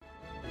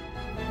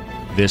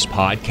This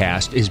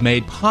podcast is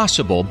made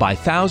possible by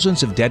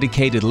thousands of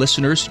dedicated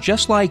listeners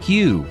just like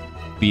you.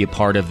 Be a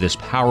part of this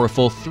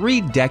powerful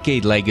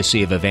 3-decade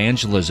legacy of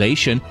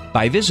evangelization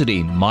by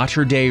visiting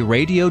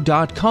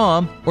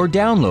materdeiradio.com or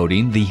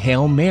downloading the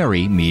Hail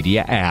Mary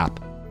Media app.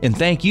 And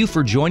thank you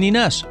for joining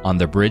us on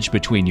the bridge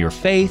between your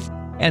faith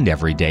and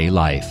everyday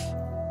life.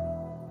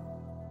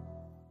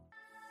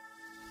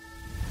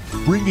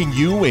 Bringing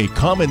you a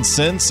common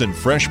sense and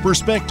fresh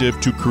perspective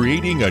to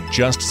creating a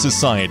just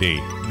society.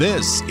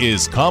 This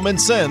is Common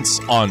Sense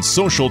on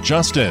Social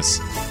Justice.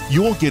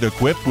 You'll get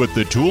equipped with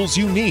the tools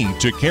you need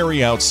to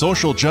carry out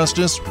social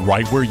justice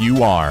right where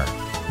you are.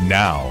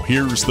 Now,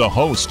 here's the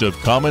host of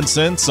Common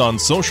Sense on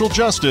Social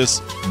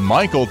Justice,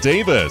 Michael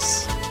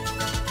Davis.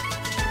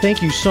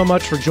 Thank you so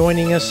much for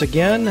joining us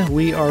again.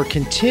 We are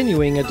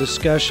continuing a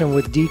discussion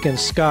with Deacon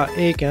Scott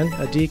Aiken,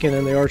 a deacon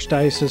in the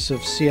Archdiocese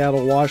of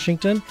Seattle,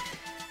 Washington,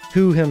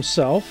 who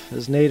himself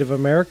is Native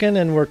American,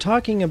 and we're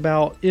talking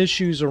about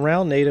issues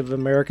around Native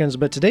Americans.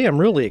 But today I'm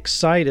really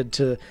excited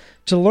to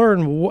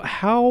learn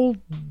how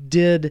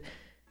did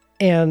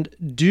and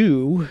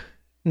do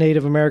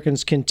Native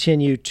Americans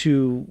continue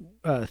to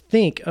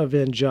think of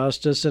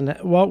injustice, and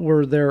what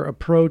were their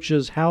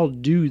approaches? How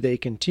do they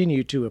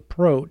continue to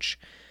approach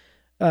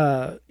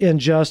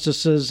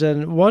injustices,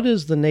 and what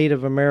is the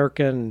Native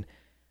American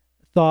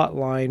thought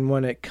line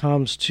when it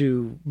comes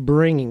to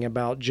bringing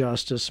about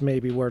justice,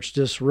 maybe where it's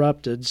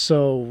disrupted?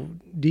 So,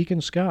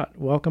 Deacon Scott,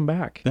 welcome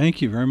back.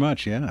 Thank you very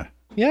much. Yeah.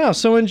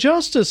 So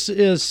injustice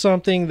is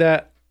something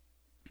that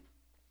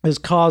is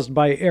caused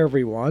by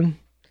everyone.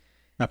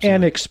 Absolutely.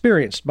 And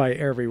experienced by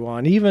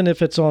everyone, even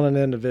if it's on an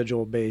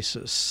individual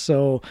basis.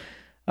 So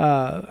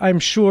I'm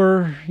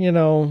sure,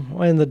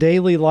 in the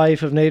daily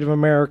life of Native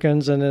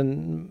Americans and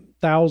in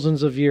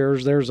thousands of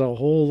years, there's a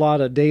whole lot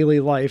of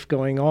daily life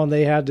going on.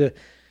 They had to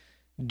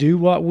do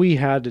what we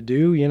had to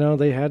do.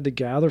 They had to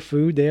gather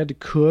food, they had to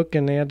cook,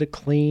 and they had to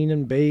clean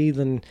and bathe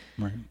and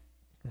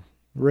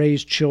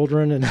raise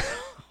children and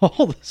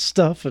all this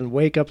stuff, and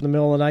wake up in the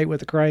middle of the night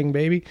with a crying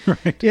baby,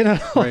 right.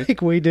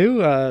 Like we do.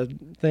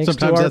 Thanks Sometimes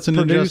to our that's an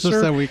producer.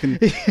 injustice that we can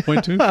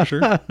point to, for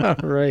sure.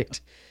 Right.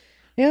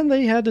 And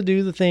they had to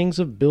do the things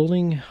of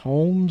building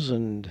homes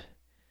and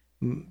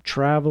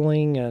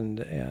traveling and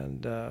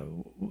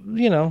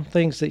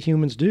things that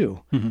humans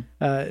do.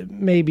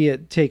 Mm-hmm. Maybe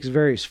it takes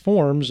various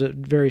forms at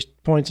various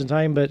points in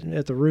time, but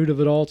at the root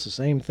of it all, it's the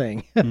same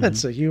thing. Mm-hmm.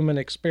 It's a human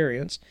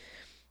experience.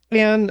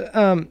 And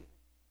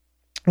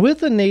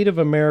with the Native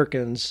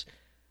Americans,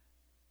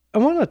 I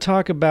want to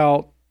talk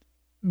about,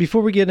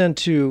 before we get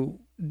into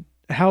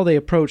how they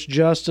approach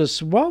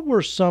justice, what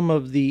were some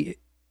of the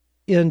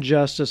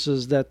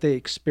injustices that they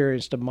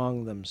experienced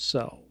among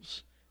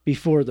themselves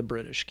before the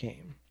British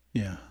came?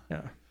 Yeah.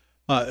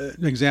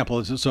 An example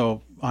is,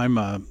 so I'm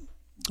a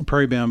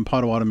Prairie Band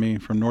Potawatomi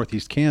from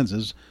Northeast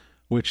Kansas,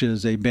 which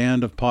is a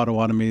band of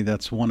Potawatomi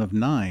that's one of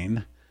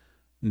 9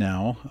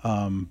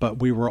 now, but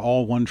we were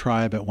all one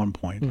tribe at one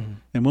point. Mm-hmm.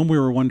 And when we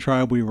were one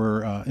tribe, we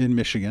were in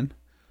Michigan.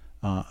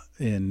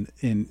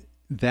 In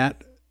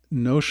that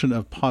notion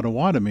of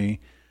Potawatomi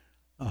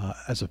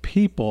as a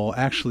people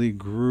actually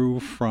grew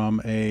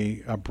from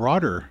a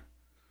broader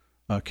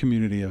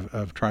community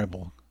of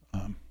tribal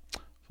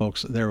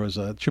folks. There was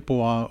a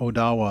Chippewa,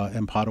 Odawa,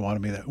 and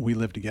Potawatomi that we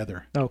lived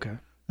together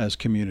as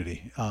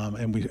community.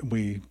 And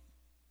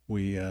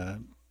we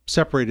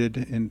separated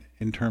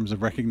in terms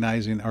of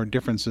recognizing our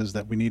differences,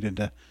 that we needed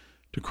to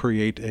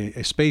create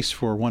a space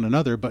for one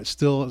another, but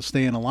still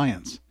stay in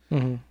alliance.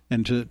 Mm-hmm.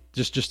 And to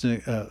just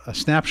a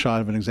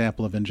snapshot of an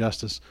example of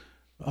injustice,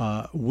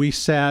 we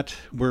sat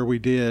where we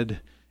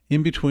did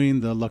in between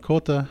the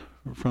Lakota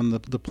from the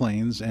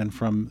plains and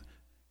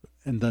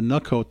the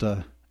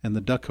Nakota and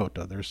the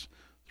Dakota. There's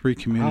 3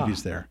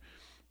 communities there.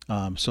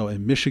 So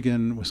in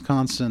Michigan,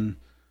 Wisconsin,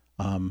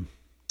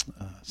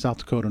 South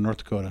Dakota, North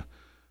Dakota,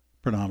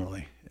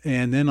 predominantly.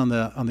 And then on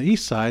the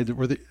east side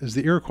is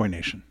the Iroquois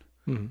Nation.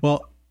 Mm-hmm.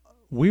 Well,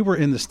 we were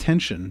in this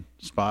tension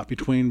spot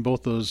between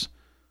both those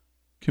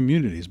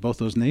communities, both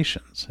those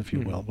nations, if you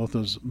mm-hmm. will, both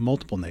those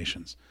multiple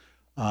nations,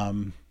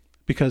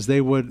 because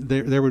there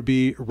would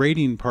be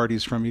raiding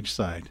parties from each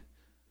side,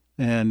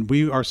 and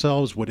we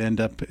ourselves would end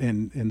up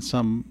in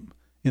some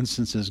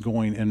instances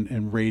going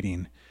and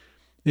raiding.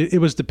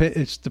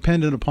 It's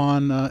dependent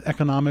upon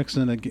economics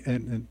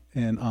and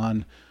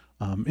on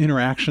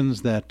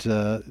interactions, that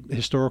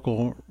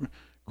historical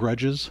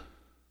grudges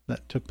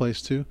that took place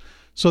too.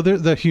 So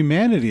the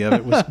humanity of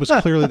it was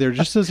clearly there,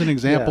 just as an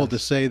example to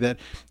say that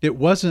it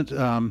wasn't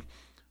a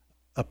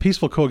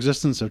peaceful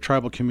coexistence of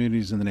tribal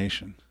communities in the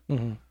nation.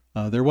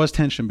 Mm-hmm. There was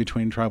tension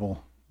between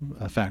tribal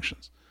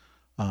factions.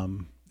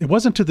 It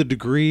wasn't to the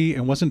degree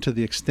and wasn't to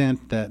the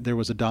extent that there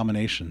was a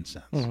domination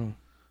sense. Mm-hmm.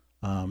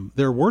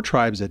 There were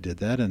tribes that did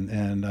that,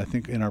 and I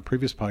think in our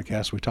previous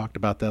podcast we talked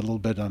about that a little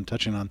bit, on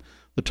touching on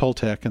the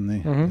Toltec and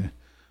the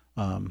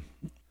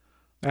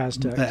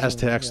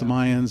Aztecs, the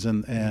Mayans,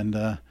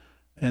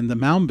 and the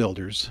mound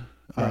builders.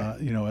 Right.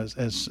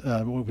 As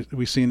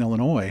we see in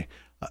Illinois,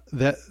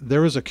 that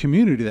there was a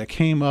community that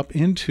came up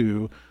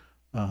into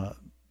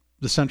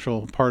the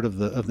central part of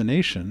the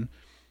nation,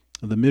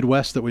 the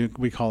Midwest that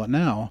we call it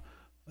now,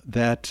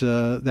 that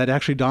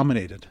actually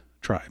dominated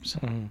tribes.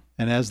 Mm-hmm.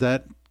 And as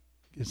that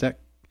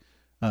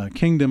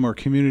kingdom or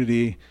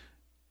community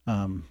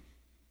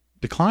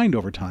declined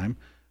over time,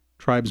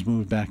 tribes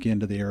moved back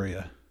into the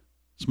area,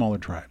 smaller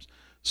tribes.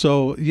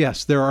 So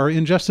yes, there are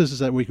injustices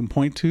that we can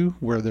point to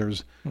where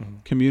there's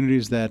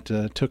communities that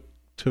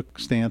took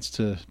stance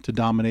to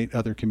dominate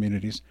other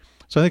communities.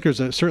 So I think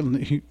there's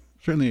certainly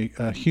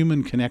a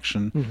human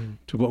connection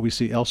to what we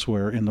see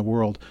elsewhere in the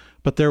world.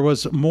 But there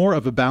was more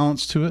of a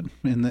balance to it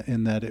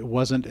in that it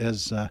wasn't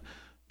as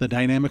the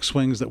dynamic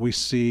swings that we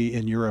see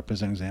in Europe,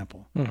 as an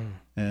example. Mm-hmm.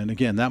 And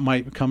again, that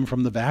might come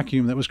from the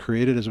vacuum that was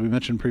created, as we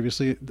mentioned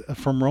previously,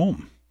 from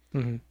Rome.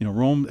 Mm-hmm.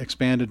 Rome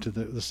expanded to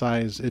the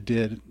size it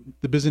did.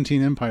 The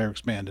Byzantine Empire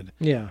expanded.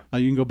 Yeah.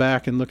 You can go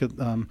back and look at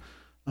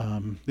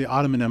the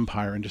Ottoman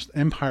Empire, and just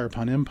empire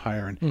upon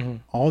empire,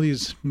 and all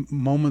these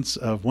moments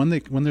of when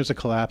there's a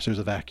collapse, there's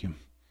a vacuum.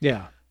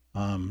 Yeah.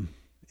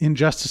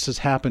 Injustices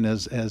happen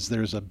as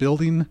there's a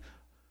building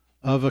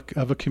of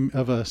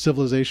a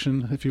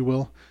civilization, if you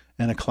will,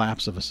 and a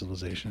collapse of a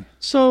civilization.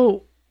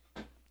 So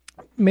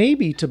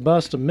maybe to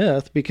bust a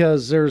myth,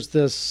 because there's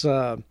this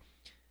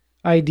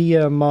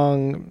idea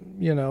among,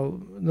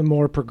 the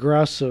more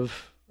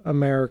progressive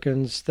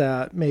Americans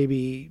that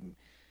maybe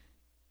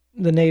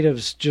the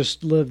natives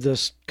just lived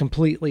this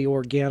completely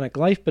organic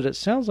life, but it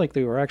sounds like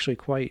they were actually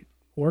quite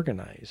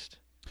organized.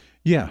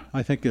 Yeah,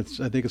 I think it's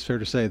fair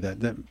to say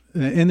that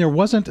and there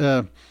wasn't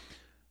a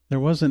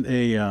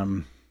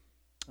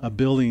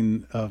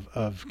building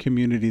of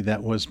community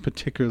that was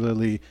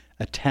particularly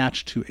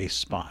attached to a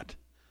spot.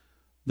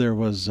 There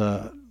was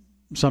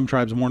some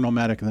tribes more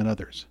nomadic than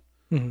others,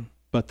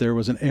 but there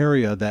was an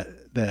area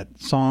that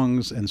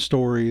songs and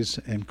stories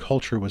and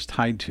culture was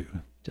tied to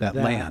that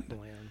land.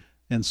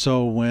 And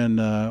so when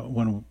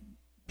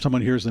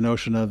someone hears the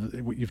notion of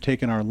you've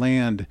taken our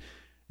land,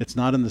 it's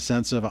not in the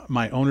sense of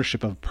my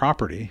ownership of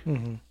property.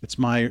 It's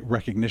my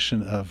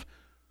recognition of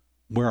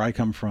where I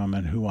come from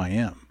and who I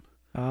am.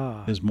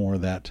 Is more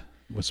that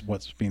was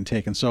what's being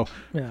taken. So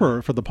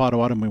for the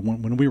Potawatomi,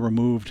 when we were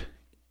moved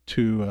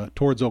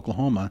towards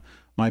Oklahoma,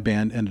 my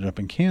band ended up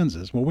in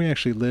Kansas. Well, we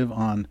actually live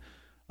on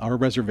our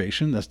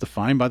reservation that's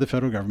defined by the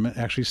federal government,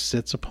 actually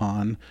sits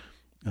upon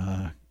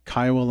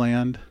Kiowa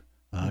land,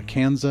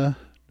 Kansa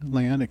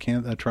land,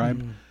 a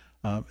tribe.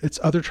 It's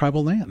other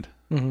tribal land.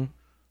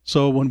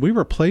 So when we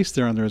were placed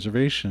there on the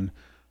reservation,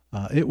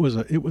 it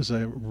was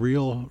a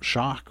real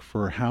shock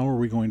for how are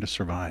we going to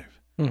survive,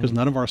 because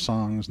none of our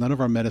songs, none of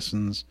our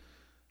medicines,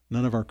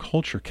 none of our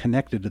culture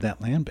connected to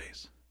that land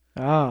base.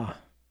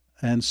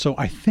 And so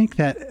I think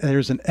that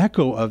there's an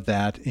echo of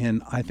that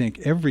in, I think,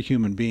 every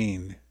human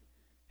being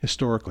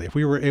historically. If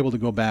we were able to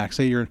go back,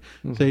 say you're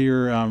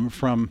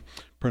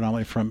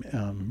predominantly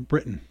from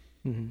Britain,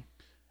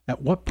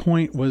 at what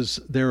point was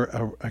there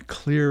a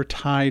clear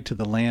tie to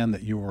the land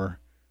that you were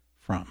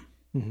from,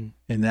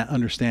 in that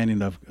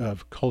understanding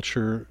of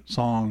culture,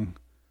 song,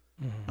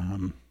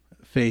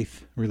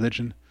 faith,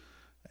 religion,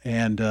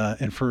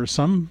 and for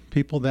some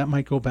people that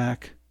might go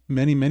back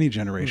many, many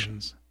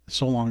generations,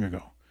 so long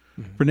ago.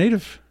 For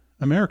Native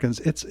Americans,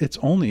 it's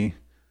only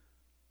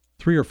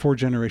 3 or 4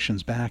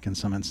 generations back in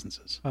some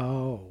instances.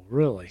 Oh,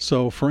 really?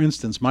 So, for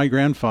instance, my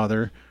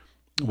grandfather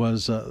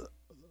was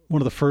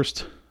one of the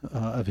first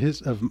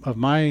of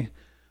my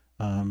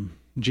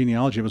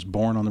genealogy was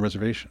born on the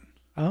reservation.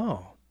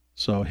 Oh.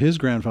 So his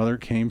grandfather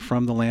came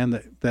from the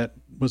land that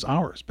was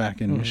ours back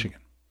in Michigan.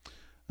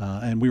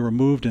 And we were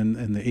moved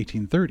in the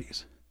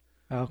 1830s.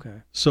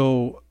 Okay.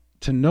 So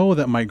to know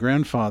that my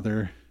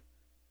grandfather,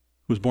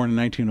 who was born in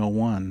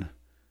 1901,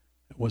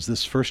 was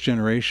this first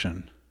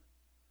generation,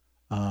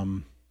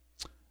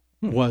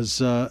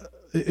 was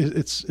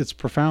it's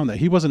profound that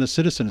he wasn't a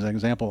citizen, as an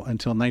example,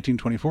 until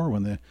 1924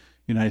 when the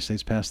United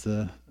States passed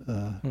the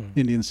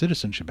Indian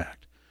Citizenship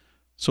Act.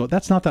 So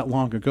that's not that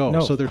long ago. No.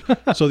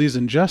 So these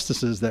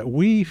injustices that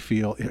we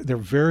feel, they're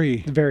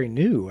very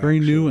new,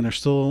 and they're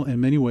still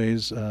in many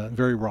ways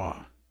very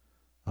raw,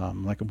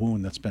 like a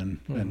wound that's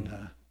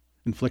been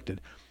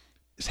inflicted.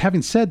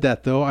 Having said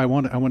that, though, I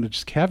want to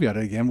just caveat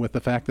it again with the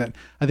fact that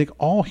I think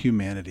all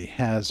humanity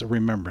has a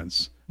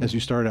remembrance, as you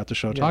started out the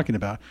show talking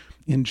about.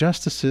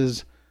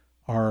 Injustices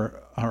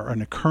are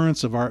an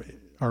occurrence of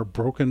our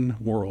broken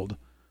world,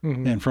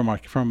 and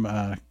from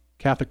a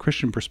Catholic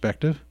Christian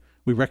perspective,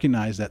 we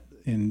recognize that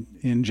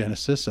in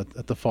Genesis,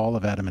 at the fall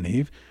of Adam and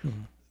Eve,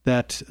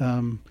 that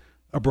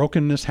a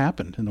brokenness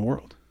happened in the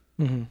world,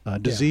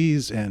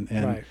 disease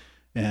and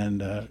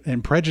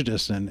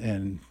prejudice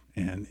and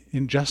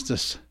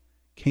injustice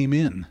came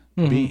in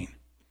being.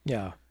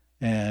 Yeah.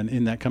 And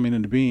in that coming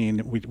into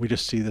being, we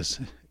just see this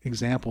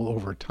example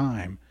over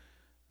time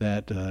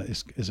that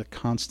is a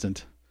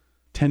constant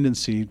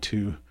tendency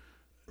to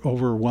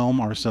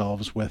overwhelm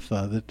ourselves with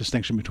the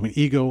distinction between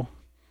ego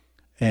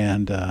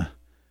and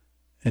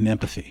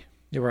empathy.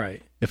 You're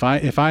right. If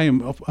I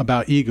am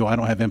about ego, I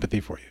don't have empathy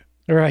for you.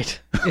 Right.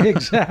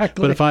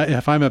 Exactly. But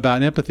if I'm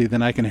about empathy,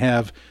 then I can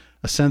have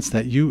a sense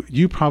that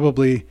you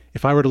probably,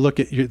 if I were to look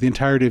at the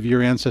entirety of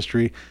your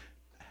ancestry,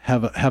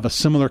 have a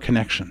similar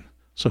connection.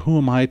 So who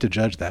am I to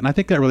judge that? And I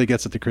think that really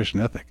gets at the Christian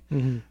ethic.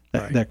 Mm-hmm.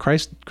 That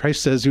Christ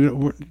says, I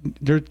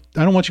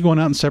don't want you going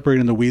out and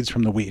separating the weeds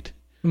from the wheat.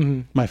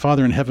 Mm-hmm. My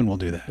Father in heaven will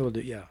do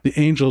that. Yeah. The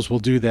angels will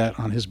do that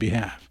on his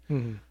behalf.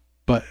 Mm-hmm.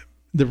 But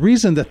the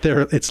reason that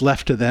it's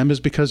left to them is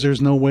because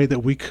there's no way that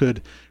we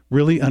could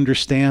really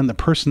understand the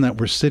person that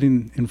we're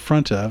sitting in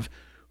front of,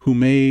 who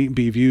may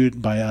be viewed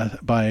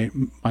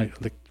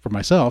for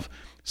myself.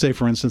 Say,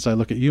 for instance, I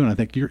look at you and I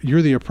think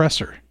you're the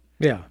oppressor.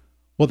 Yeah.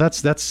 Well,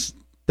 that's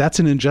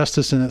an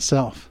injustice in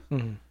itself,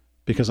 mm-hmm.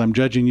 because I'm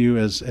judging you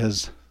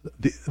as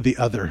the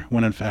other,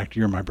 when in fact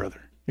you're my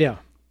brother. Yeah.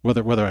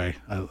 Whether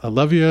I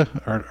love you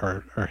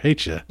or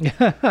hate you,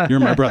 you're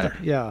my brother.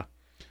 Yeah.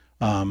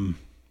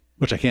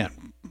 Which I can't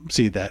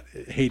see that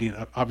hating,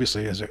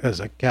 obviously, as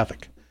a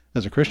Catholic,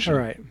 as a Christian. All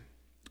right.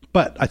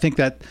 But I think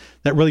that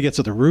really gets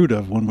at the root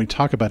of when we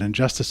talk about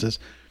injustices.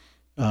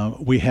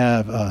 We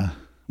have a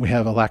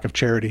lack of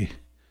charity,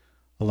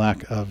 a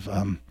lack of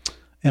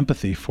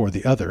empathy for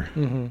the other,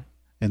 mm-hmm.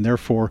 and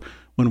therefore,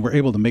 when we're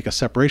able to make a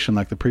separation,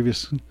 like the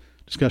previous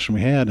discussion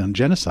we had on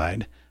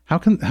genocide, how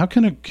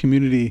can a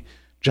community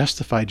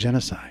justify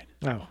genocide?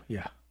 Oh,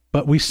 yeah.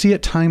 But we see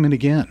it time and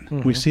again.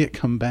 Mm-hmm. We see it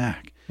come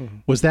back. Mm-hmm.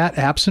 Was that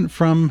absent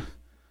from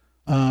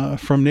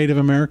Native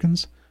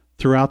Americans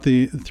throughout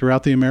the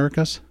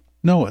Americas?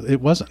 No,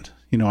 it wasn't.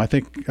 I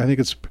think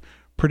it's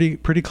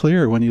pretty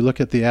clear when you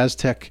look at the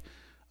Aztec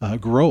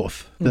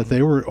growth that mm-hmm.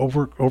 they were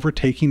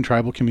overtaking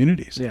tribal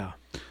communities. Yeah.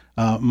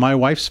 My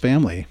wife's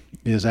family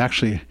is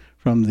actually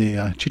from the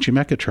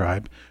Chichimeca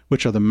tribe,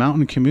 which are the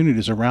mountain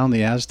communities around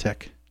the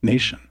Aztec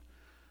nation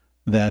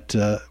that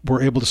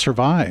were able to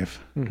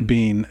survive mm-hmm.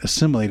 being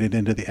assimilated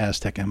into the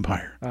Aztec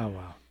Empire. Oh,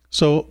 wow.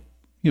 So,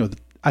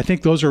 I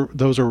think those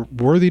are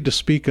worthy to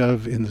speak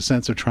of in the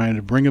sense of trying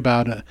to bring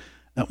about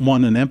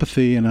one, an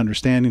empathy and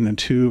understanding, and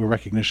two, a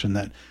recognition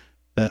that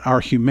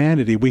our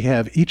humanity,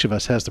 each of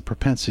us has the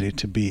propensity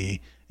to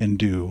be and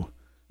do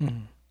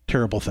mm-hmm.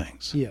 terrible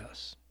things.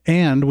 Yes.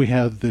 And we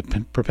have the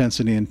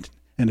propensity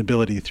and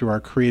ability through our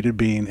created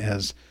being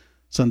as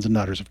sons and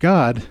daughters of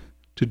God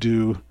to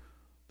do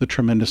the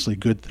tremendously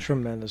good thing.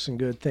 Tremendous and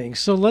good things.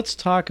 So let's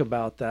talk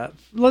about that.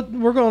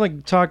 We're going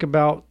to talk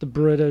about the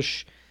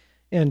British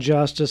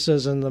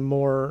injustices and the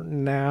more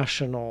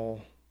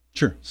national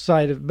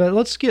side of, but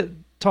let's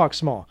talk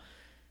small.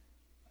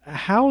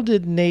 How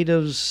did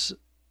natives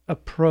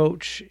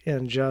approach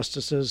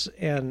injustices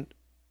and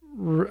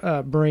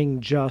bring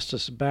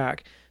justice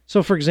back?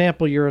 So, for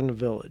example, you're in a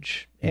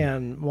village,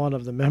 and one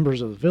of the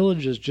members of the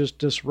village is just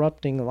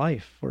disrupting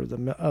life for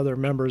the other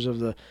members of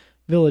the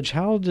village.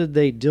 How did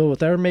they deal with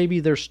that? Or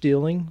maybe they're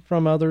stealing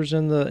from others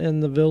in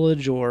the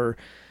village, or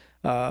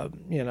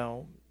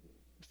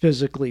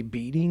physically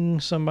beating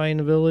somebody in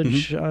the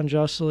village mm-hmm.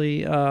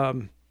 unjustly,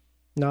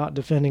 not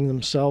defending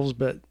themselves,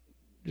 but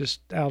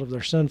just out of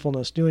their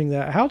sinfulness doing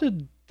that. How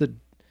did the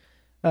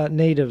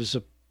natives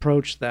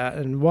approach that,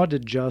 and what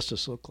did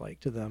justice look like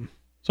to them?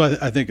 So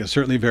I think it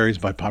certainly varies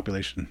by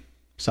population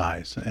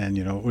size.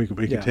 And, we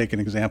could take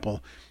an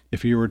example.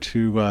 If you were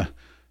to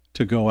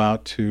go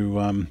out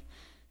to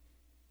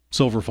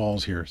Silver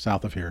Falls here,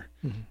 south of here,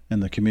 mm-hmm.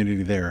 and the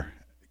community there,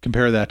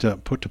 compare that to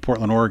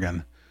Portland,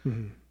 Oregon,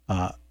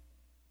 mm-hmm.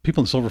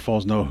 People in Silver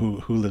Falls know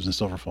who lives in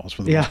Silver Falls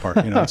for the most part.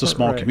 It's a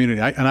small right. community.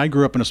 I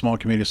grew up in a small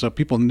community, so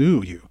people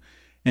knew you.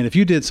 And if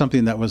you did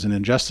something that was an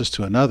injustice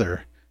to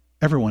another,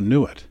 everyone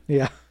knew it.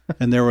 Yeah.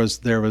 And there was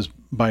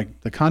by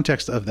the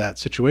context of that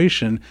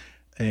situation,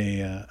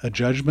 a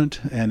judgment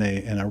and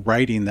a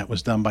writing that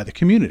was done by the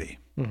community.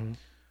 Mm-hmm.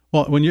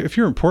 Well, if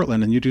you're in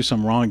Portland and you do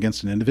something wrong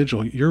against an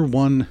individual, you're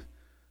one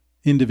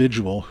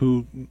individual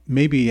who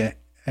maybe a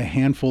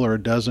handful or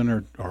a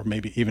dozen or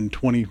maybe even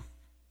 20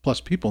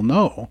 plus people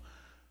know.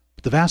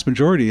 But the vast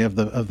majority of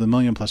the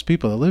million plus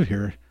people that live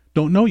here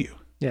don't know you.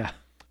 Yeah.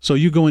 So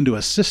you go into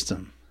a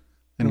system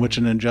in mm-hmm. which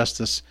an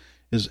injustice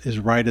is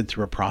righted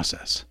through a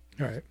process.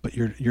 Right. But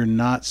you're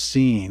not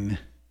seen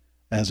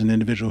as an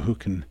individual who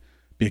can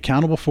be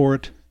accountable for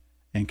it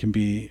and can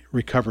be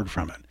recovered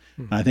from it.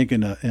 Mm-hmm. And I think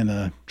in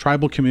a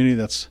tribal community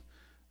that's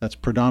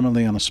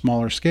predominantly on a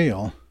smaller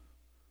scale,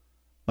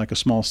 like a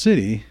small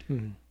city,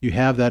 mm-hmm. you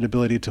have that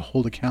ability to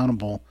hold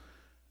accountable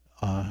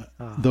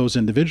those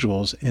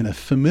individuals in a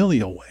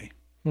familial way,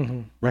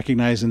 mm-hmm.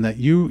 recognizing that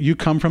you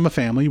come from a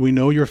family, we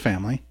know your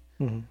family,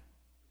 mm-hmm.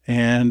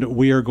 and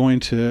we are going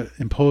to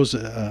impose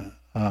a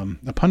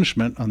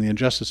punishment on the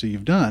injustice that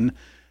you've done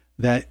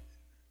that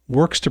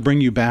works to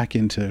bring you back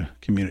into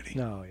community.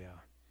 Oh,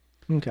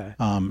 yeah. Okay.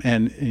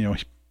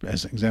 And,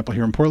 as an example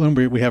here in Portland,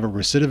 we have a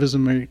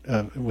recidivism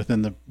rate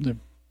within the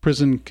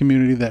prison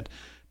community that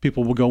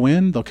people will go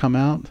in, they'll come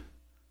out,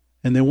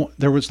 and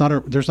there's not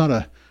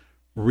a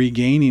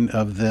regaining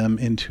of them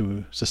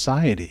into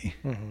society.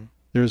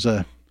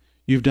 Mm-hmm.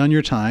 You've done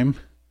your time,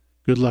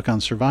 good luck on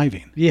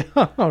surviving. Yeah,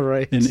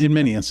 right. In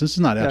many instances,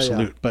 not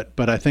absolute, yeah.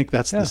 but I think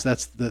that's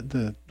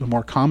the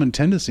more common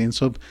tendency. And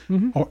so,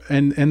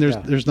 and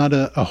there's not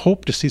a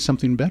hope to see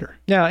something better.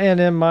 Yeah, and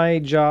in my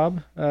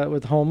job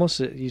with homeless,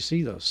 you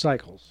see those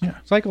cycles. Yeah.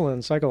 Cycle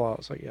in, cycle out.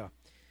 It's like,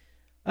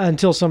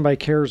 until somebody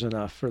cares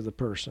enough for the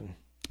person.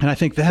 And I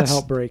think that's to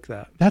help break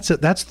that. That's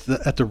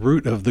at the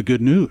root of the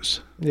good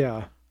news.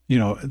 Yeah.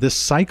 This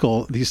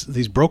cycle,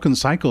 these broken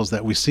cycles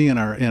that we see in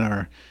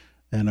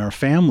our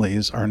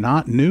families are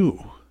not new.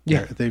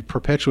 Yeah. They've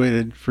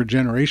perpetuated for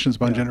generations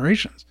by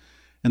generations.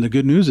 And the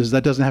good news is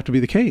that doesn't have to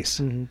be the case.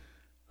 Mm-hmm.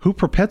 Who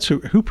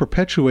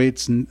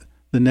perpetuates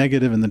the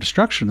negative and the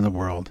destruction in the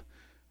world?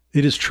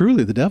 It is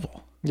truly the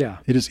devil. Yeah.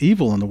 It is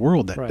evil in the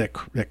world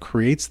that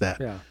creates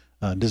that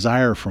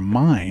desire for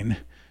mine,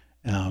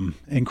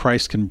 and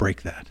Christ can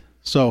break that.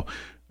 So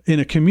in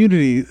a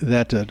community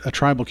that a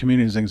tribal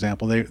community as an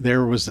example,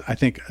 there was, I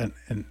think,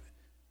 an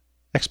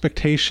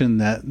expectation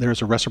that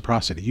there's a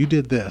reciprocity. You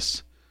did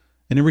this,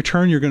 and in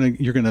return, you're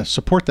gonna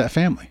support that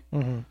family.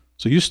 Mm-hmm.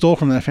 So you stole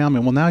from that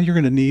family. Well, now you're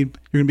gonna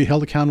be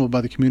held accountable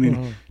by the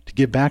community to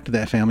give back to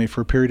that family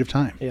for a period of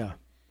time. Yeah.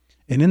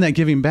 And in that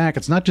giving back,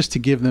 it's not just to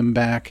give them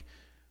back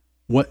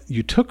what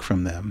you took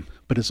from them,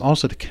 but it's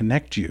also to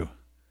connect you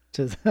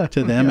to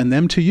them and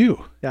them to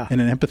you. Yeah. And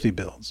an empathy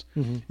builds.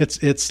 Mm-hmm.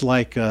 It's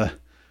like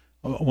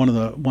one of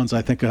the ones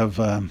I think of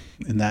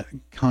in that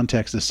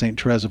context is Saint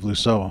Therese of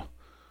Lisieux,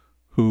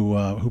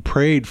 who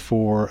prayed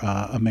for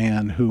a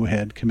man who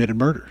had committed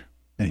murder,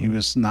 and he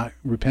was not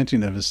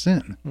repenting of his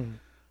sin.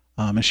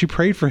 And she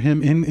prayed for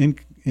him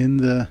in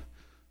the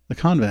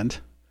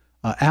convent,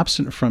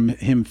 absent from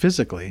him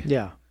physically.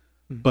 Yeah.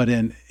 But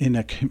in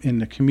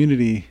a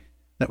community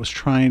that was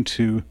trying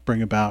to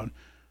bring about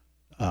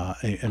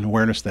an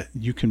awareness that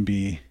you can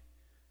be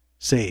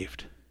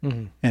saved.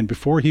 Mm-hmm. And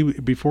before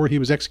he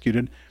was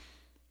executed,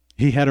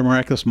 he had a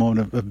miraculous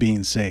moment of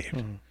being saved.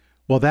 Mm-hmm.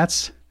 Well,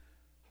 that's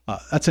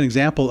an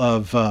example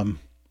of,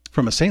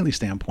 from a saintly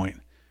standpoint,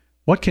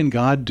 what can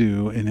God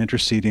do in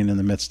interceding in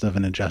the midst of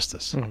an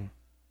injustice? Mm-hmm.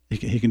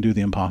 He can do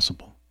the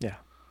impossible. Yeah.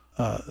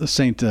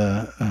 Saint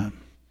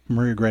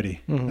Maria Gredi,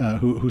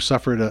 who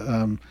suffered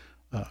a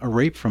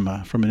rape from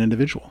an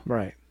individual.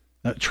 Right.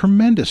 A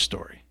tremendous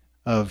story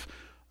of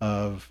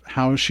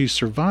how she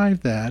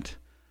survived that,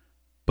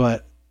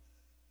 but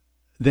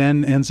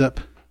then ends up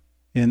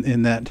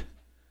in that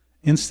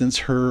instance,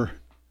 her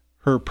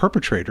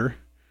perpetrator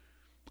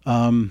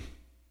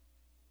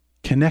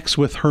connects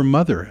with her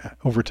mother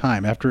over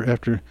time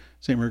after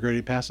St.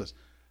 Marguerite passes.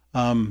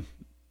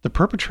 The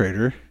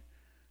perpetrator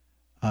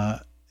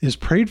is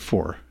prayed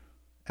for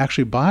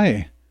actually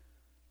by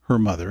her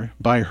mother,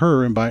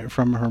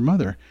 from her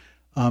mother.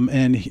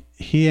 And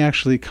he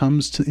actually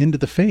comes into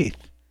the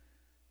faith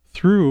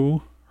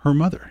through her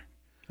mother.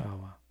 Oh,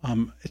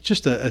 wow. It's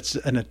just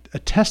a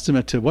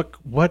testament to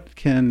what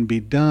can be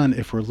done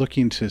if we're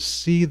looking to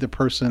see the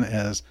person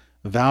as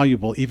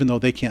valuable, even though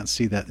they can't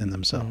see that in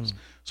themselves.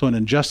 So an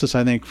injustice,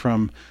 I think,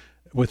 from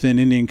within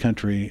Indian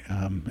country,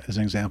 as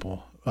an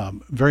example,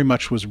 very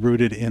much was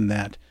rooted in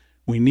that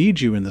we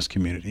need you in this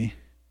community.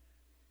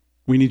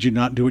 We need you to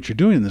not do what you're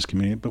doing in this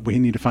community, but we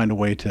need to find a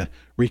way to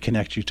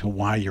reconnect you to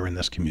why you're in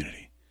this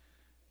community.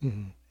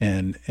 Mm-hmm.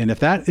 And if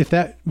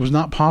that was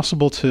not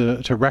possible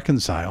to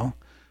reconcile,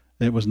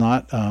 it was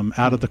not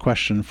out of the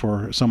question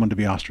for someone to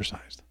be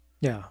ostracized.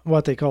 Yeah,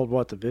 what they called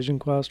the vision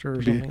quest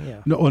or something.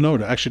 Yeah. No,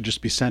 to actually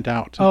just be sent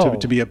out,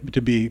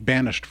 to be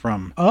banished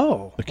from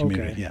the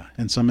community. Okay. Yeah,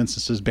 in some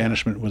instances,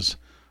 banishment was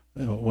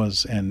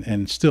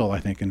and still I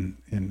think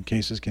in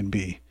cases can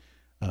be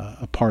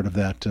a part of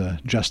that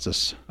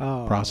justice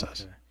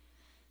process.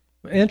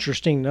 Okay.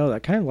 Interesting. No,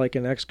 that kind of like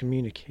an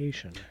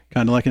excommunication.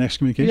 Kind of like an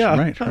excommunication. Yeah.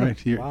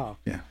 Right. Wow.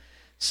 Yeah.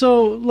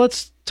 So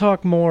let's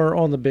talk more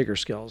on the bigger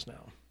scales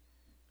now.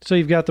 So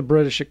you've got the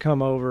British that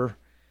come over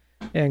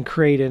and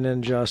create an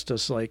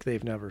injustice like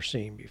they've never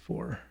seen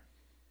before,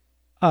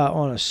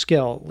 on a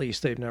scale at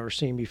least they've never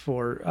seen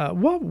before.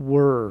 What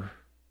were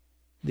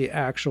the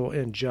actual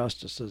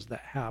injustices that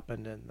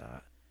happened in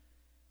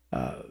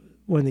that?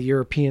 When the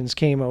Europeans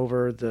came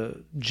over,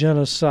 the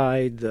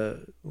genocide,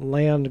 the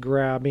land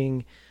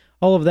grabbing,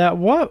 all of that,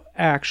 what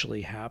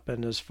actually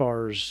happened as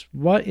far as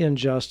what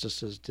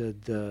injustices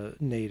did the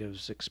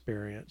natives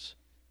experience?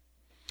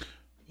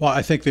 Well,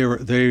 I think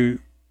they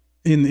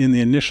in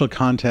the initial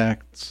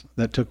contacts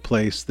that took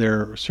place,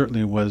 there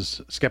certainly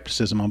was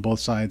skepticism on both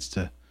sides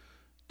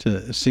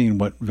to seeing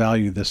what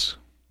value this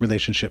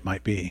relationship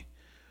might be.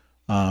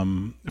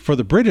 For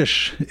the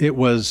British, it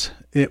was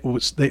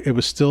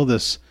still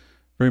this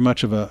very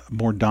much of a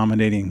more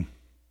dominating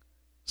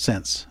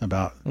sense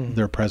about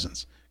their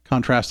presence,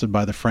 contrasted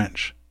by the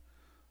French.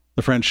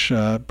 The French,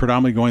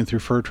 predominantly going through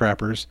fur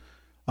trappers,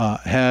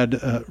 had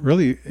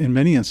really, in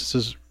many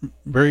instances,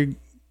 very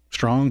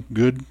strong,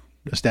 good,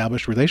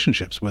 established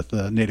relationships with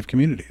native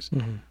communities.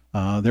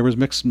 Mm-hmm. There was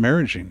mixed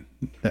marrying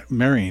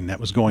that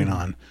was going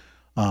on,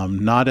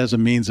 not as a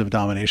means of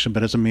domination,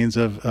 but as a means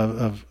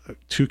of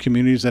two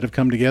communities that have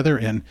come together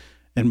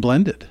and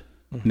blended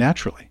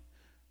naturally.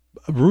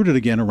 rooted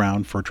again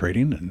around fur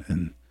trading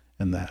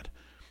and that.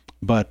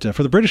 But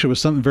for the British, it was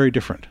something very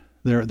different.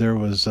 There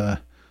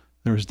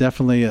was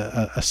definitely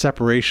a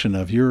separation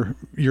of you're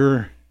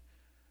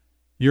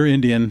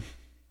Indian,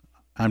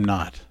 I'm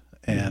not,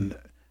 and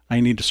I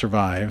need to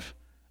survive,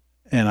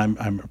 and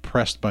I'm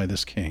oppressed by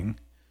this king,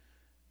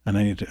 and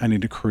I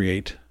need to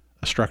create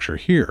a structure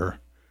here,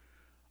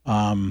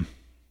 and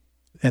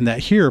that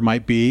here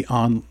might be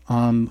on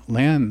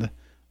land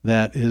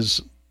that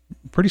is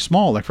pretty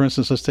small. Like, for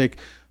instance, let's take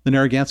the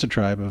Narragansett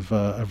tribe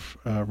of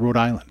Rhode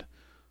Island.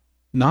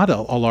 Not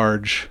a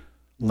large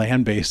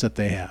land base that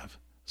they have.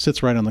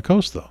 Sits right on the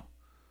coast, though,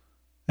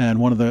 and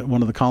one of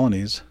the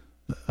colonies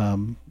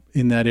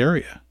in that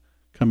area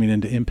coming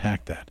in to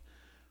impact that.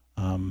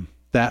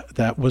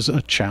 That was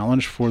a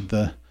challenge for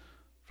the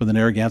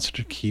Narragansett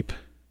to keep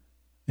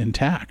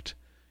intact,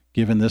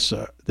 given this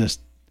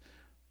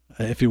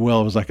if you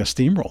will, it was like a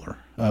steamroller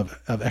of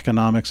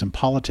economics and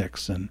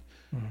politics, and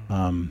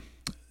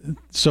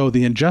so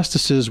the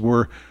injustices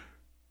were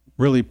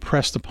really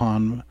pressed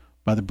upon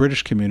by the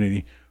British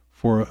community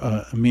for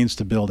a means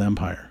to build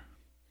empire.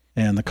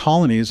 And the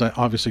colonies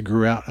obviously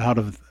grew out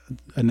of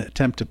an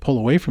attempt to pull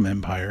away from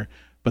empire,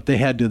 but they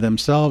had to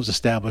themselves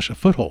establish a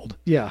foothold.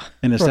 Yeah.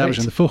 And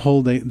establishing the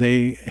foothold,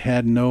 they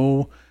had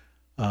no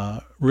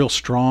real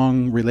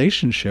strong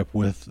relationship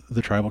with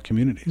the tribal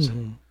communities.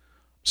 Mm-hmm.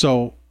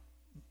 So,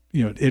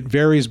 it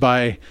varies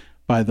by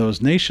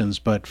those nations,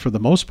 but for the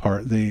most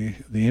part, the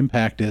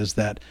impact is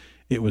that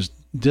it was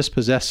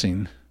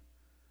dispossessing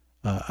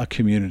a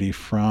community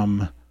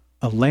from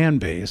a land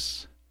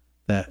base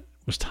that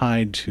was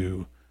tied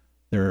to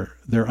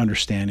their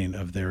understanding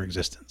of their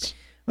existence.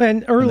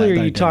 And earlier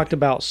you talked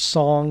about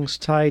songs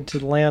tied to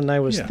the land, and I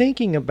was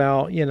thinking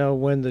about,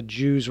 when the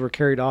Jews were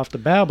carried off to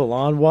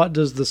Babylon, what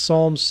does the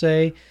Psalm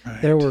say?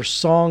 Right. There were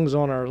songs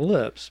on our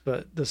lips,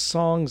 but the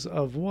songs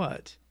of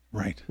what?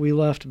 Right. We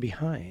left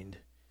behind.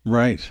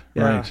 Right,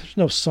 right. There's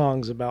no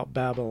songs about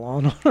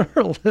Babylon on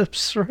our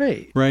lips,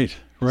 right? Right,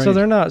 right. So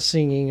they're not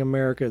singing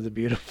America the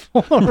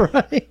Beautiful,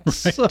 right?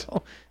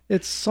 So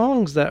it's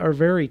songs that are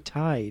very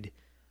tied,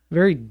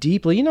 very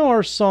deeply.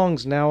 Our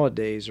songs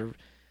nowadays are,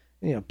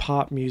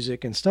 pop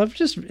music and stuff.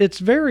 It's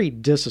very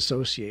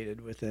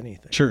disassociated with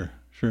anything. Sure.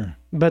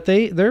 But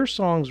their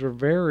songs were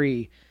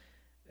very.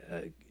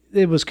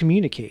 It was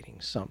communicating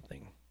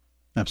something.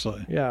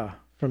 Absolutely. Yeah,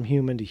 from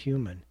human to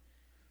human.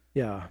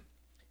 Yeah.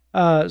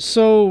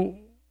 So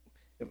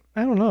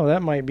I don't know.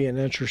 That might be an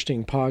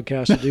interesting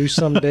podcast to do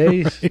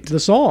someday. Right. The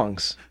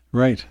songs,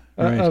 right.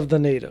 Of the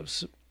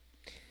natives.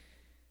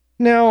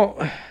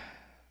 Now,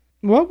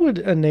 what would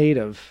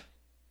a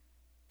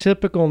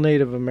typical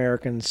Native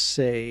American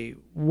say?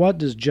 What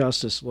does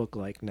justice look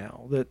like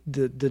now? That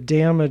the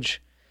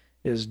damage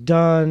is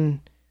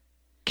done,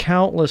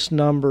 countless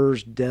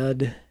numbers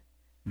dead,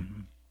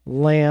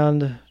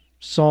 land,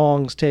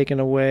 songs taken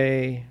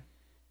away,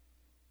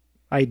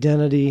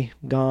 identity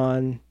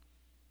gone,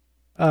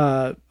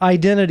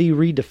 identity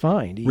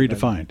redefined. Even.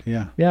 Redefined,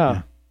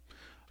 yeah.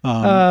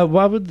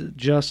 What would the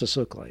justice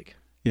look like?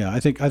 Yeah, I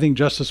think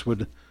justice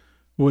would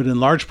in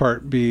large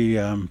part be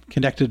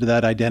connected to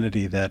that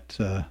identity that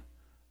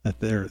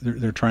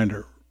they're trying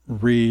to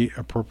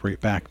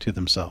reappropriate back to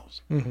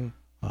themselves. Mm-hmm.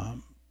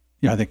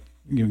 I think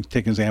you can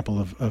take an example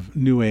of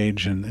New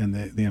Age and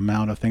the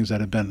amount of things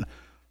that have been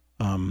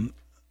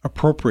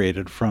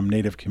appropriated from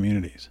Native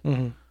communities.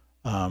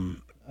 Mm-hmm.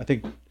 I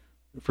think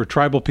for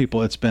tribal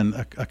people, it's been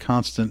a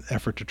constant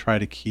effort to try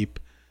to keep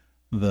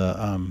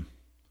the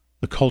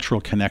cultural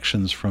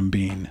connections from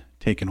being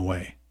taken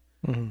away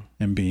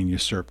and being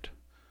usurped.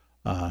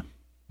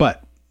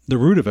 But the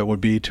root of it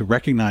would be to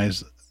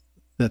recognize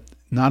that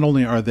not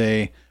only are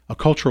they a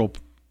cultural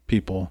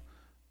people,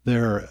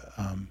 they're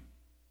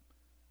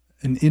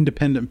an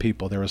independent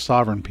people. They're a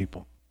sovereign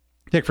people.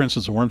 Take, for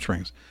instance, the Warm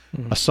Springs,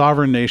 a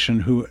sovereign nation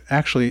who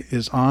actually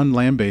is on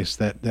land base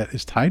that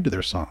is tied to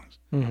their songs,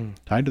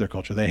 tied to their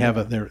culture. They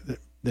have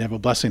they have a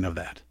blessing of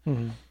that.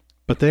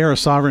 But they are a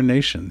sovereign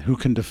nation who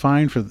can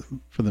define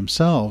for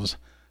themselves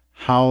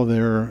how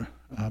their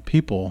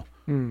people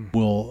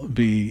will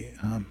be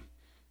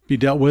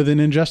dealt with in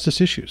injustice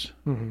issues,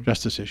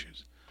 justice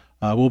issues.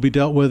 Will be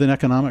dealt with in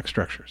economic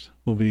structures.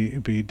 Will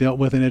be dealt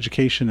with in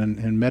education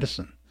and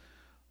medicine.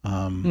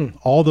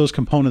 All those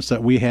components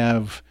that we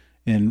have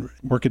in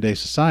workaday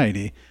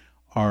society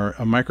are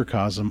a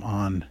microcosm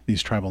on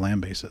these tribal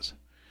land bases.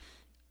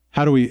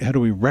 How do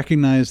we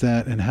recognize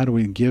that, and how do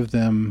we give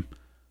them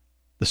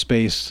the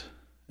space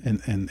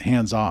and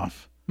hands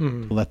off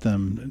to let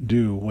them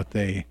do what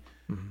they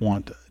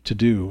want to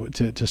do,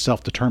 to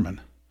self-determine?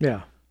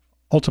 Yeah.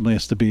 Ultimately,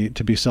 it's to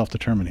be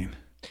self-determining.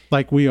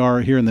 Like we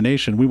are here in the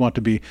nation, we want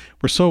to be.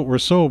 We're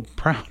so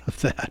proud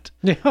of that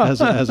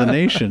as a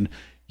nation.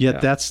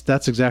 Yet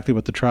that's exactly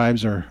what the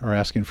tribes are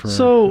asking for.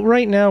 So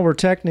right now we're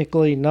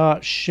technically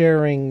not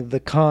sharing the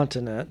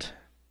continent.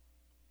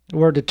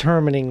 We're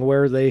determining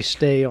where they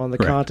stay on the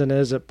continent.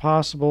 Is it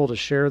possible to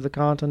share the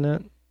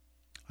continent?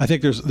 I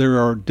think there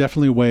are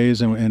definitely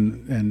ways,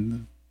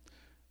 and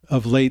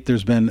of late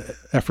there's been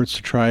efforts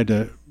to try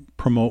to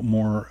promote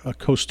more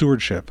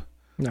co-stewardship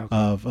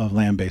of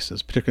land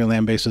bases, particularly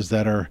land bases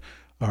that are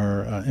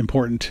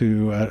important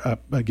to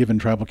a given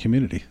tribal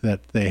community,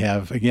 that they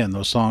have, again,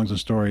 those songs and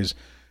stories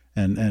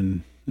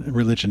and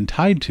religion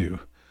tied to.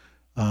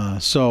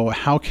 So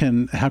how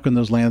can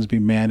those lands be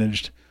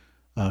managed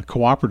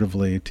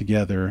cooperatively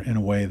together in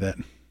a way that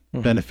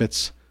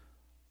benefits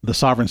the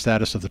sovereign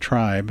status of the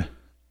tribe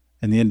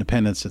and the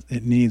independence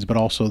it needs, but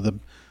also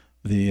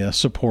the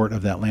support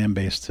of that land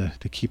base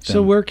to keep them.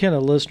 So where can a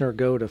listener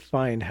go to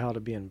find how to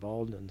be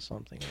involved in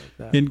something like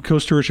that? In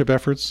co-stewardship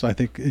efforts, I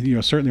think,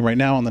 certainly right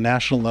now on the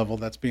national level,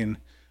 that's being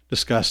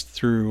discussed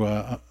through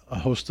a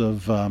host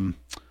of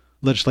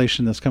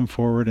legislation that's come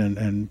forward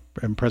and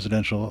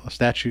presidential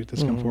statute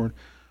that's come forward.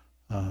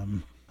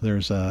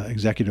 There's an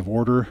executive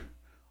order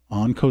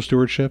on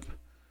co-stewardship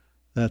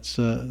that's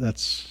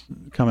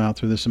come out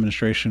through this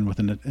administration with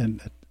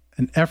an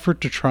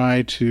effort to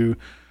try to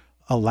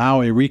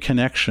allow a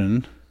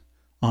reconnection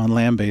on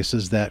land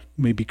bases that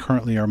maybe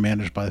currently are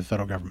managed by the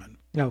federal government.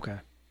 Okay.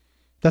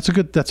 That's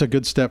a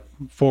good step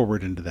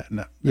forward into that.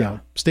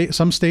 Now,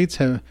 some states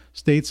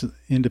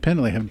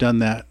independently have done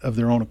that of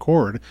their own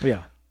accord.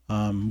 Yeah.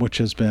 Which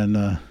has been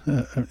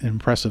an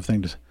impressive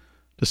thing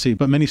to see,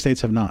 but many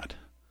states have not.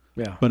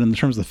 Yeah. But in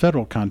terms of the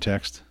federal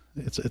context,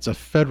 it's a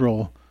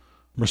federal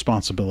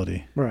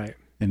responsibility. Right.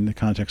 In the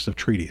context of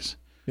treaties.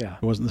 Yeah.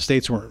 It wasn't, the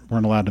states weren't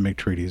allowed to make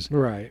treaties.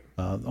 Right.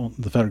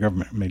 The federal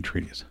government made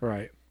treaties.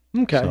 Right.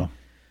 Okay. So,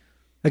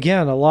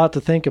 again, a lot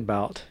to think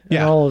about in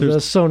all of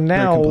this. So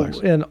now,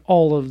 in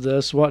all of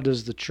this, what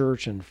does the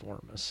church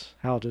inform us?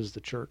 How does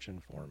the church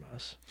inform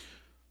us?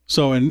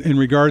 So in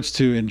regards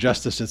to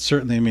injustice, it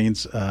certainly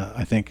means,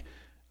 I think,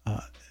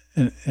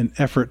 an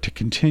effort to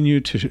continue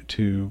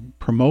to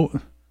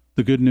promote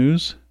the good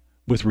news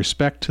with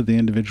respect to the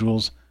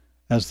individuals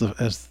as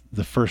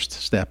the first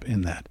step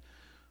in that.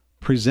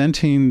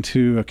 Presenting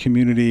to a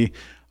community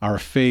our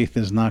faith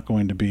is not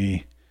going to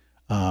be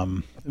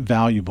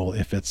valuable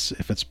if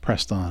it's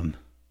pressed on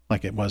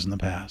like it was in the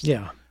past.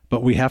 Yeah.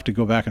 But we have to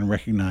go back and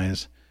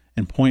recognize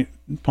and point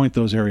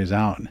those areas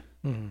out.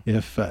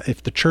 If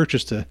the church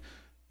is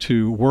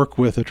to work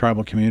with a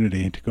tribal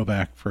community, to go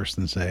back first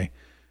and say,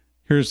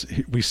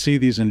 we see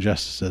these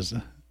injustices.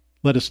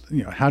 Let us,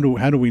 how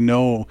do we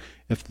know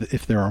if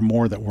there are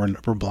more that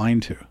we're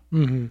blind to?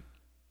 Mm-hmm.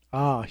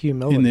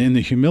 Humility. In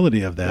the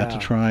humility of that, to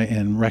try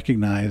and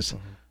recognize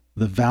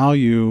the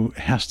value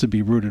has to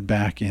be rooted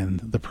back in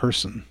the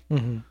person,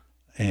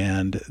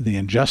 and the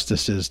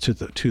injustice is to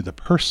the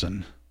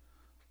person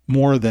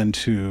more than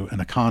to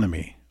an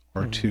economy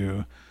or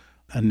to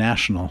a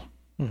national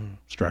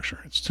structure.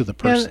 It's to the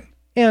person.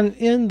 And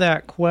in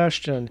that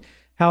question,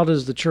 how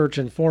does the church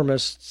inform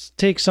us?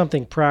 Take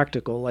something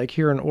practical, like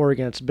here in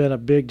Oregon, it's been a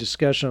big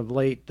discussion of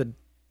late, the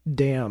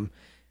dam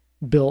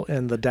built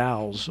in the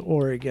Dalles,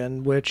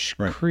 Oregon, which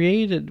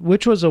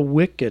was a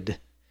wicked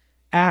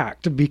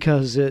act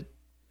because it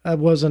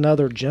was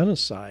another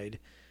genocide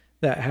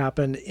that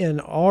happened in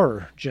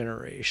our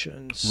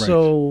generation. Right.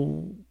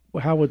 So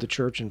how would the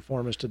church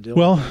inform us to deal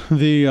with that? Well,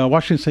 the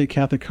Washington State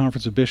Catholic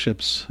Conference of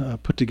Bishops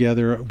put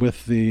together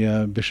with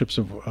the bishops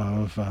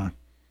of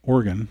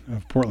Oregon,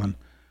 of Portland,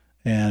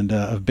 and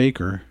of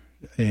Baker,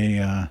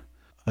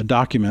 a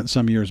document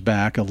some years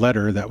back, a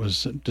letter that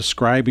was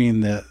describing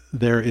that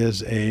there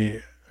is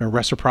a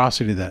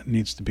reciprocity that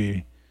needs to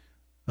be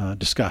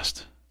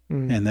discussed.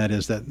 And that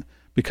is that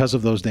because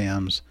of those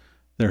dams,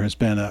 there has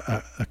been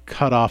a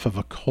cutoff of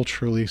a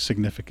culturally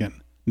significant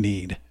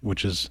need,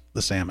 which is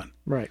the salmon.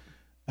 Right.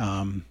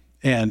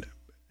 And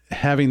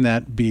having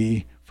that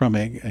be from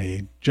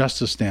a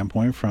justice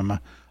standpoint, from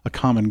a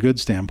common good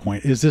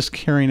standpoint, is this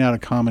carrying out a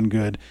common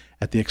good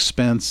at the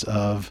expense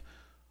of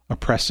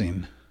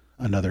oppressing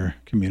another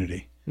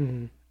community?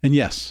 And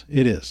yes,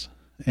 it is.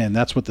 And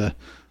that's what the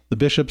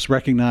bishops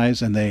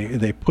recognize, and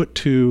they put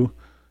to,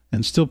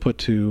 and still put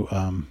to,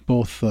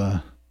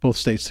 both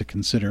states to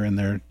consider in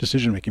their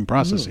decision-making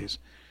processes.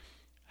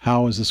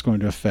 How is this going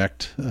to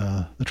affect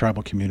the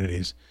tribal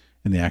communities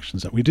in the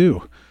actions that we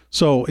do?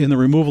 So in the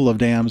removal of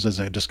dams as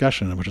a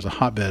discussion, which is a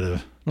hotbed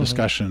of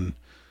discussion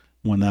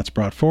when that's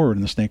brought forward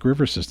in the Snake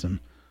River system,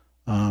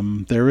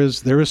 there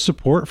is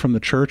support from the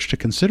church to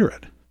consider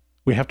it.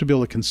 We have to be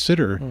able to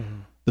consider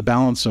the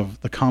balance of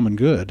the common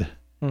good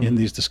in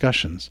these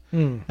discussions.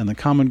 And the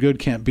common good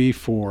can't be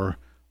for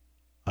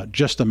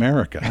just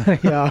America.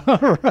 Yeah,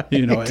 right.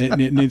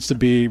 It needs to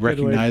be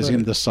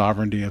recognizing the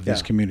sovereignty of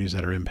these communities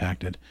that are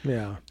impacted.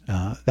 Yeah.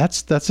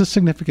 That's a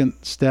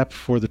significant step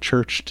for the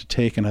church to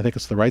take, and I think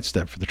it's the right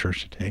step for the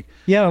church to take.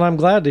 Yeah, and I'm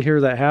glad to hear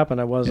that happen.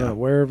 I wasn't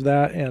aware of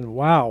that, and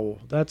wow,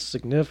 that's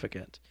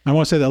significant. I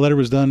want to say that letter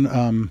was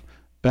done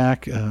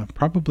back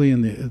probably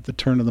in the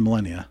turn of the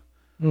millennia.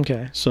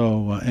 Okay.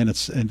 So, and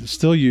it's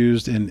still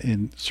used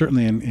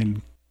certainly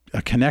in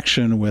a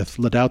connection with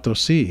Laudato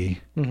Si,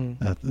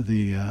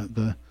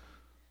 the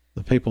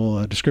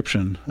papal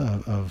description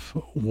of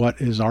what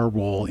is our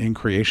role in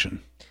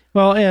creation.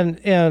 Well,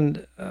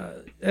 and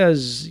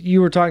as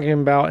you were talking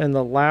about in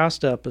the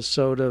last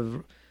episode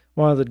of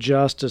one of the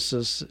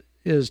justices,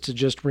 is to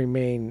just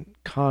remain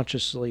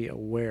consciously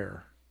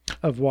aware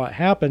of what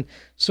happened.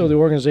 So the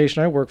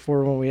organization I work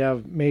for, when we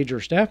have major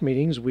staff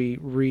meetings, we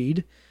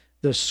read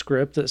the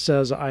script that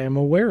says, I am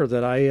aware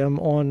that I am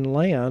on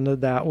land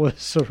that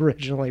was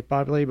originally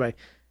populated by,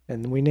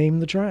 and we name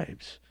the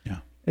tribes. Yeah.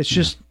 It's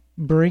just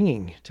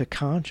bringing to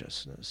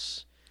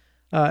consciousness.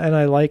 And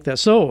I like that.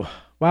 So,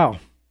 wow.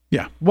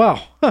 Yeah.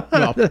 Wow.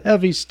 Well,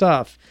 heavy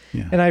stuff.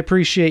 Yeah. And I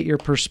appreciate your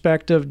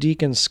perspective,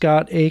 Deacon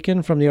Scott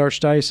Aiken from the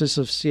Archdiocese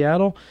of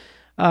Seattle.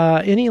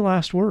 Any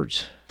last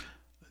words?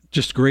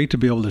 Just great to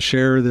be able to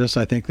share this.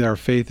 I think that our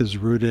faith is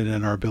rooted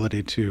in our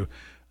ability to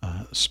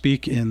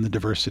speak in the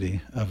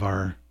diversity of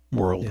our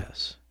world.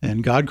 Yes.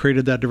 And God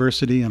created that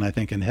diversity, and I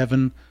think in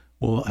heaven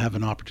we'll have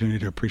an opportunity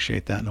to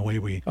appreciate that in a way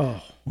we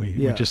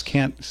just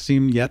can't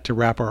seem yet to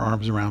wrap our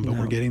arms around, but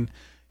we're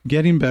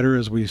getting better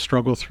as we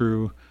struggle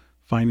through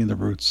finding the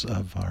roots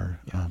of our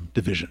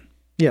division.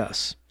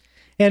 Yes.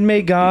 And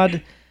may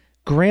God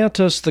grant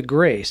us the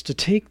grace to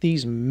take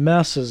these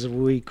messes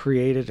we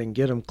created and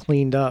get them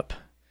cleaned up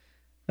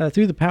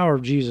through the power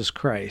of Jesus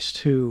Christ,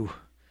 who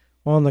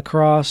on the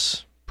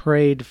cross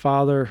prayed,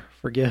 Father,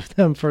 forgive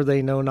them, for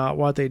they know not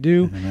what they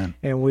do. Amen.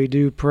 And we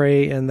do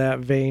pray in that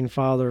vein,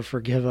 Father,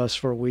 forgive us,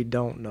 for we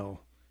don't know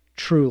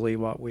truly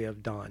what we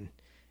have done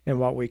and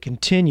what we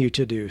continue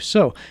to do.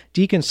 So,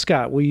 Deacon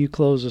Scott, will you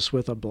close us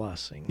with a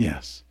blessing?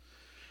 Yes.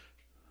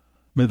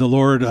 May the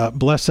Lord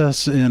bless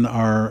us in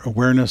our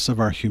awareness of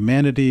our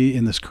humanity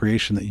in this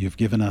creation that you've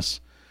given us.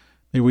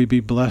 May we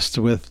be blessed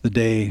with the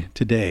day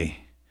today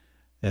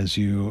as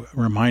you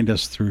remind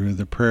us through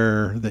the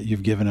prayer that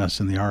you've given us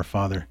in the Our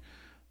Father,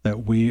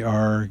 that we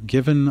are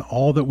given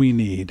all that we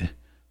need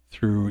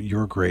through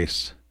your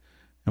grace.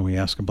 And we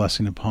ask a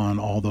blessing upon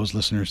all those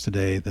listeners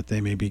today, that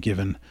they may be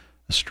given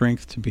a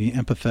strength to be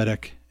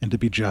empathetic and to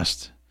be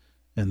just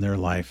in their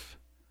life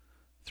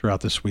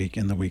throughout this week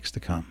and the weeks to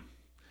come.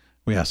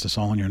 We ask this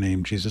all in your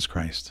name, Jesus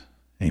Christ.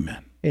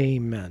 Amen.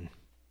 Amen.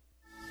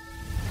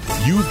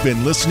 You've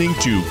been listening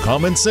to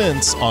Common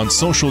Sense on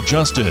Social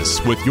Justice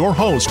with your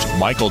host,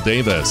 Michael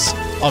Davis.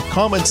 A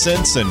common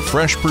sense and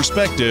fresh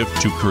perspective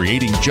to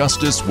creating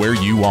justice where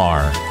you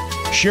are.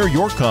 Share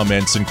your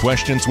comments and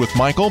questions with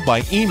Michael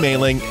by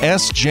emailing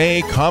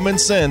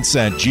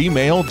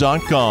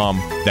sjcommonsense@gmail.com.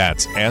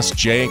 That's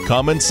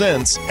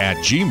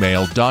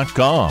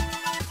sjcommonsense@gmail.com.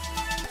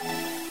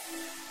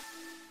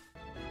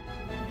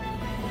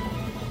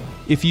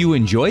 If you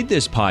enjoyed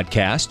this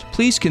podcast,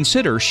 please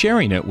consider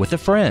sharing it with a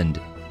friend.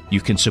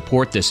 You can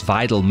support this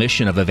vital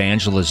mission of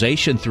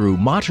evangelization through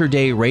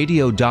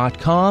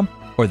materdeiradio.com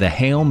or the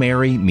Hail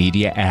Mary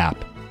Media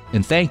app.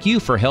 And thank you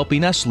for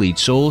helping us lead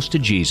souls to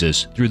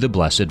Jesus through the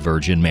Blessed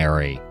Virgin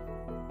Mary.